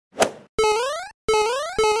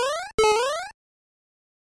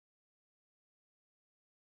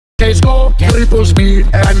triples me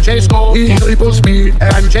and J-Score, triples me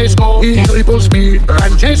and J-Score, triples me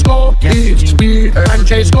and J-Score, it's me and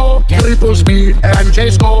J-Score, triples me and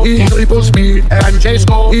J-Score, triples me and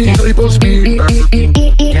J-Score, triples me.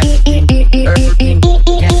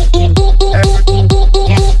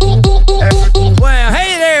 Well,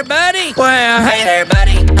 hey there, buddy. Well, hey there,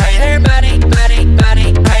 buddy. Hey there, buddy. Buddy,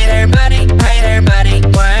 buddy. Hey there, buddy. Hey there, buddy.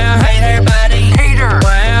 Well, hey there, buddy. Hater.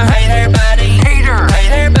 Well, hey there, buddy. Hater. Hey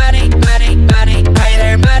there, buddy. Buddy, buddy. Hey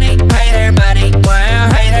there, buddy. Hey there, buddy.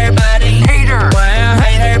 Well, hey there, buddy. Hater. Well,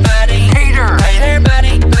 hey there, buddy. Hater. Hey there,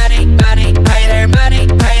 buddy. Buddy, buddy. Hey there, buddy.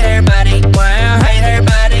 Hey there, buddy. Well, hey there,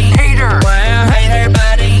 buddy. Hater. Well, hey there,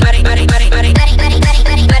 buddy. Buddy, buddy, buddy, buddy, buddy, buddy, buddy,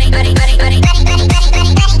 buddy, buddy, buddy, buddy, buddy, buddy.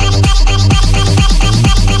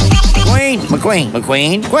 McQueen,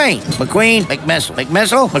 McQueen, McQueen,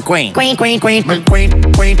 McMissile, McQueen, Queen, McQueen, McQueen,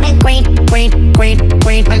 McQueen, McMissile,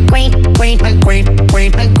 McQueen,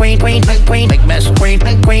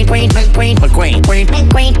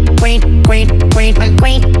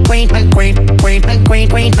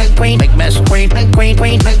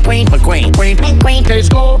 McMissile,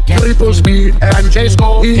 J-Score, triples me and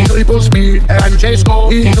J-Score, triples me and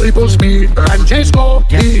J-Score, triples me and J-Score,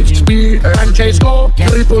 it's me and J-Score,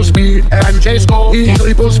 triples me and J-Score,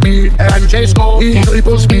 triples me and J-Score,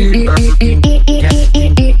 triples me.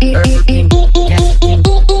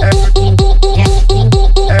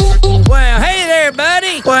 Well, hey there,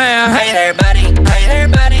 buddy. Well, hey there, buddy. Hey there,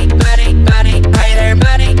 buddy. Buddy, buddy. Hey there,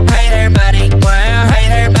 buddy. Hey there, buddy. Well, hey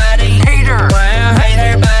there, buddy. Hater. Well, hey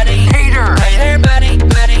there, buddy. Hater. Hey there, buddy.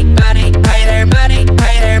 Buddy, buddy. Hey there, buddy.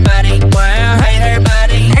 Hey there, buddy. Well, hey there,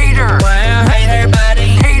 buddy. Hater. Well, hey there, buddy.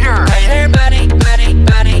 Hater. Hey there, buddy. Buddy,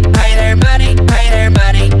 buddy. Hey there, buddy. Hey there,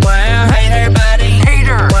 buddy. Well, hey there, buddy.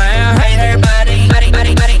 Hater. Well, hey there, buddy. Buddy,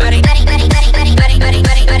 buddy, buddy, buddy, buddy, buddy, buddy, buddy, buddy, buddy, buddy,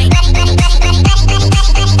 buddy, buddy,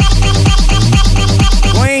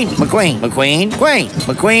 McQueen, McQueen,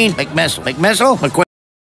 McQueen, McMissile, McQueen.